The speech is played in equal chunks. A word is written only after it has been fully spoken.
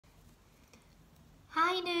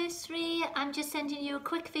Nursery, I'm just sending you a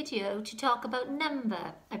quick video to talk about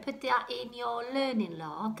number. I put that in your learning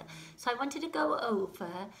log, so I wanted to go over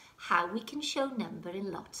how we can show number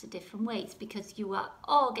in lots of different ways, because you are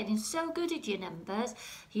all getting so good at your numbers.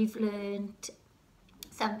 You've learned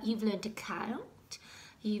to count,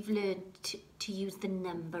 you've learned to use the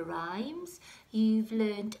number rhymes, you've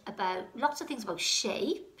learned about lots of things about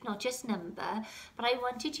shape, not just number, but I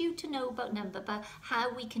wanted you to know about number, but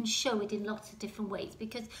how we can show it in lots of different ways,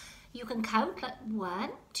 because you can count like 1,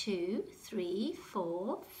 2, 3,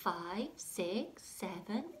 4, 5, 6,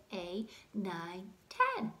 7, 8, 9,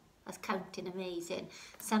 10. That's counting amazing.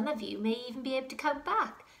 Some of you may even be able to count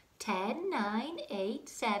back. 10, 9, 8,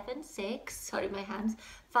 7, 6, sorry my hands,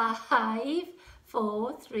 5,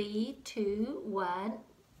 4, 3, 2, 1,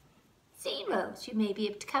 0. So you may be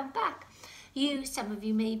able to count back. Some of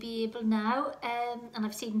you may be able now, and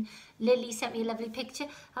I've seen Lily sent me a lovely picture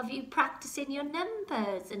of you practicing your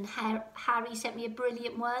numbers, and Harry sent me a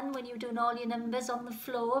brilliant one when you were doing all your numbers on the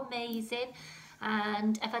floor, amazing.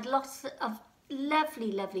 And I've had lots of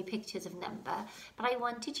lovely pictures of number, but I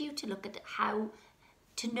wanted you to look at how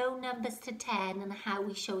to know numbers to 10 and how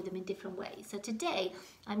we show them in different ways. So today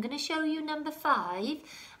I'm going to show you number 5,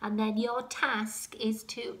 and then your task is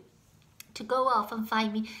to go off and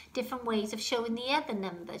find me different ways of showing the other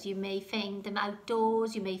numbers. You may find them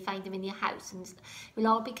outdoors, you may find them in your house, and it will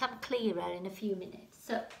all become clearer in a few minutes.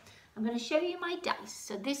 So I'm going to show you my dice.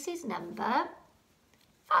 So this is number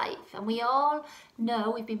 5, and we all know,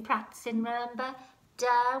 we've been practicing, remember,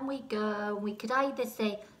 down we go. We could either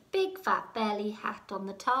say big fat belly hat on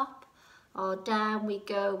the top, or down we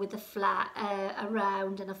go with a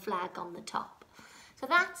round and a flag on the top. So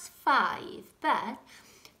that's 5, but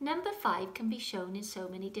number 5 can be shown in so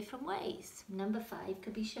many different ways. Number 5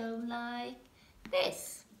 could be shown like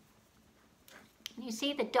this. You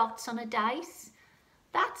see the dots on a dice?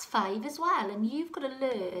 That's 5 as well, and you've got to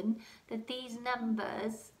learn that these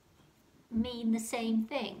numbers mean the same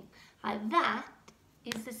thing. Like that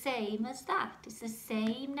is the same as that. It's the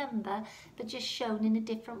same number, but just shown in a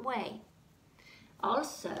different way.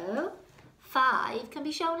 Also, 5 can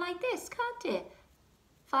be shown like this, can't it?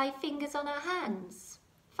 5 fingers on our hands.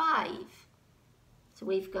 5. So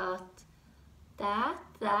we've got that,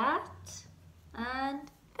 and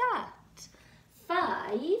that.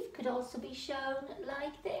 5 could also be shown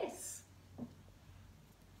like this.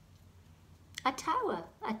 A tower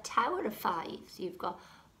of 5. So you've got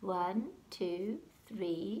 1, 2,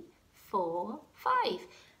 3, 4, 5.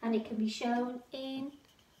 And it can be shown in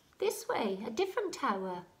this way, a different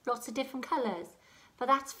tower, lots of different colours. But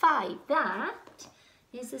that's 5. That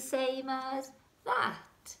is the same as that.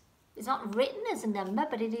 It's not written as a number,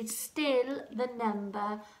 but it is still the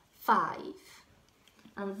number 5.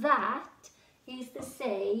 And that is the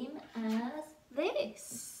same as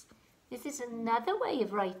this. This is another way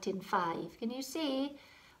of writing 5. Can you see?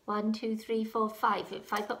 1, 2, 3, 4, 5.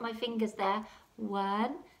 If I put my fingers there,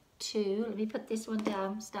 1, 2, let me put this one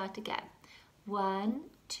down, start again. 1,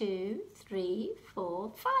 2, 3,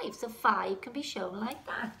 4, 5. So 5 can be shown like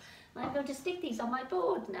that. And I'm going to stick these on my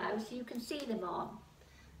board now so you can see them all.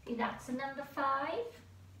 See, that's a number 5.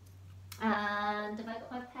 And have I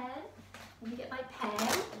got my pen? Let me get my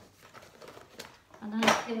pen. And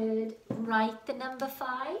I could write the number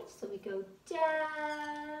 5. So we go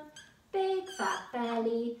down, big fat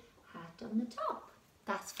belly, hat on the top.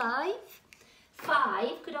 That's 5.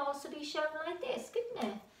 5 could also be shown like this,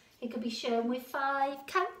 couldn't it? It could be shown with 5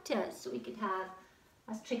 counters. So we could have,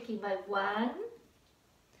 that's tricky, by 1.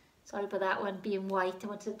 Sorry about that one being white, I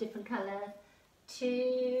want a different colour.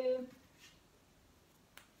 2,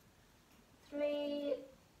 3.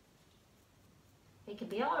 They can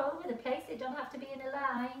be all over the place, they don't have to be in a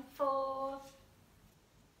line. 4,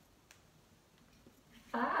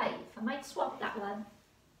 5. I might swap that one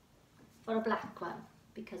for a black one,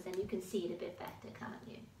 because then you can see it a bit better, can't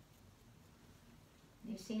you?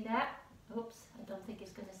 You see that? Oops, I don't think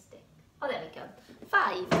it's going to stick. Oh, there we go.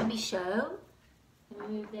 5 can be shown. Let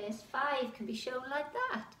me move this. 5 can be shown like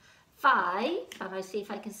that. 5, and I see if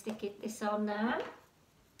I can stick this on now.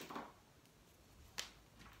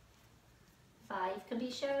 5 can be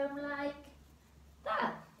shown like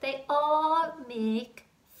that. They all make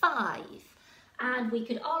 5. And we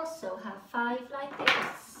could also have 5 like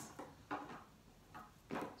this.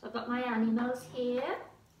 So I've got my animals here.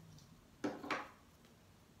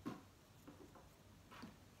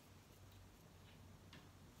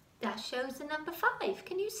 That shows the number 5.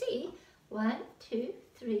 Can you see? 1, 2,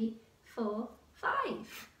 3, 4,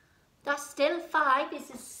 5. That's still 5. It's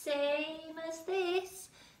the same as this.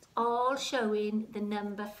 It's all showing the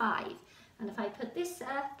number 5. And if I put this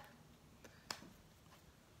up,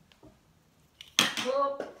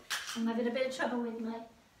 Oh, I'm having a bit of trouble with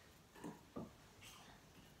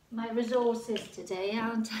my resources today,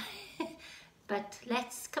 aren't I? But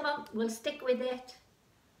come on, we'll stick with it.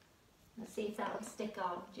 Let's see if that'll stick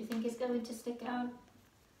on. Do you think it's going to stick on?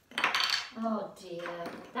 Oh dear,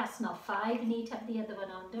 that's not 5. We need to have the other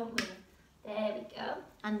one on, don't we? There we go.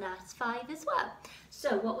 And that's 5 as well.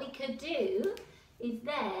 So what we could do is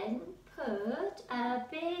then put a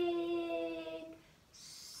big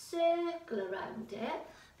circle around it,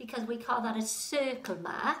 because we call that a circle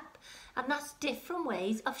map, and that's different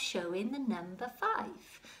ways of showing the number 5.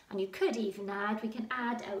 And you could even we can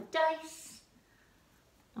add our dice,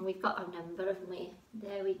 and we've got our number, haven't we?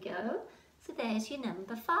 There we go. So there's your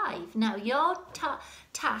number 5. Now your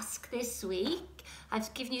task this week,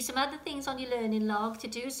 I've given you some other things on your learning log to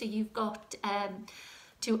do. So you've got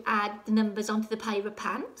to add the numbers onto the pirate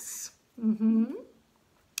pants. And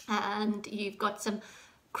you've got some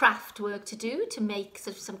craft work to do to make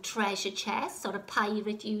sort of some treasure chests or a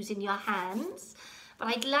pirate using your hands. But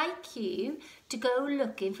I'd like you to go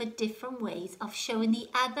looking for different ways of showing the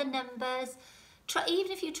other numbers.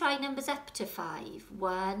 Even if you try numbers up to 5,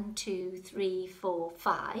 1, 2, 3, 4,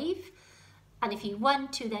 5, and if you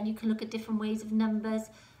want to, then you can look at different ways of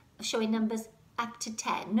showing numbers up to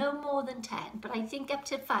 10, no more than 10, but I think up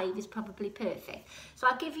to 5 is probably perfect. So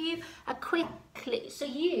I'll give you a quick clip. So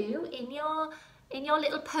you, in your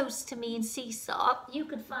little post to me in Seesaw, you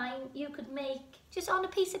could make, just on a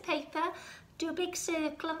piece of paper, do a big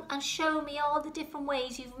circle and show me all the different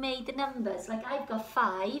ways you've made the numbers. Like I've got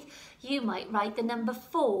 5, you might write the number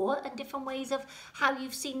 4 and different ways of how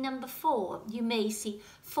you've seen number 4. You may see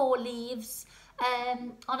 4 leaves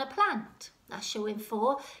on a plant, that's showing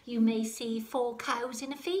 4. You may see 4 cows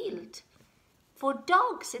in a field, 4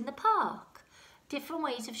 dogs in the park. Different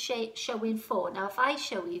ways of showing 4. Now if I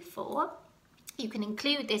show you 4, you can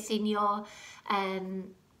include this in your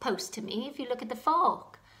post to me. If you look at the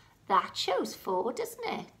fork, that shows 4, doesn't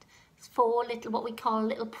it? It's 4 little, what we call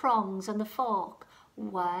little prongs on the fork.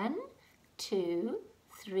 1, 2,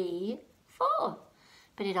 3, 4.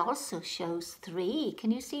 But it also shows 3.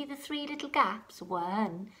 Can you see the 3 little gaps?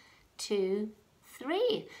 1, 2,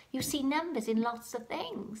 3. You see numbers in lots of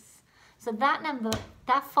things. So that number,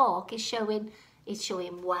 that fork is showing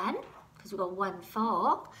 1, because we've got 1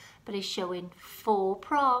 fork, but it's showing 4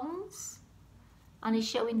 prongs. And it's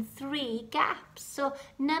showing 3 gaps. So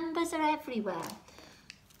numbers are everywhere.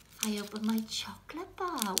 If I open my chocolate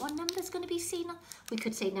bar, what number is going to be seen? We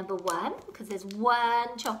could say number 1, because there's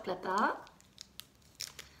 1 chocolate bar.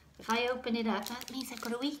 If I open it up, that means I've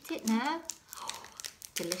got to eat it now. Oh,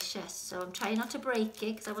 delicious. So I'm trying not to break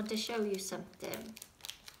it, because I want to show you something.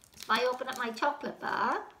 If I open up my chocolate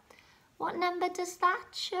bar, what number does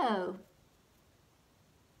that show?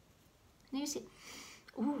 Can you see?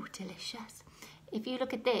 Ooh, delicious. If you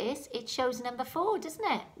look at this, it shows number 4, doesn't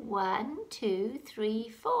it? 1, 2, 3,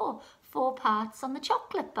 4. 4 parts on the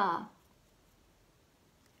chocolate bar.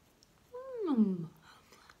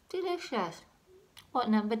 Delicious. What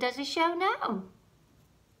number does it show now?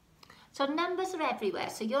 So numbers are everywhere.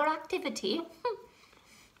 So your activity,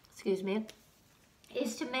 excuse me,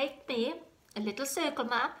 is to make me a little circle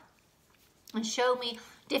map and show me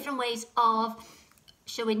different ways of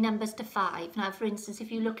showing numbers to 5. Now, for instance,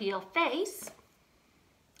 if you look at your face,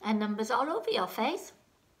 and numbers all over your face.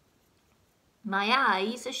 My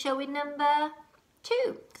eyes are showing number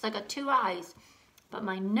 2, because I got 2 eyes. But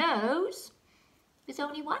my nose is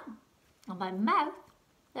only 1. On my mouth,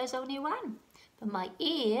 there's only 1. But my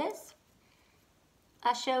ears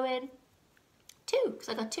are showing 2, because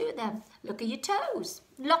I got 2 of them. Look at your toes.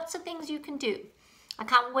 Lots of things you can do. I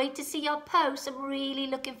can't wait to see your posts. I'm really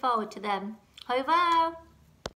looking forward to them. Au revoir.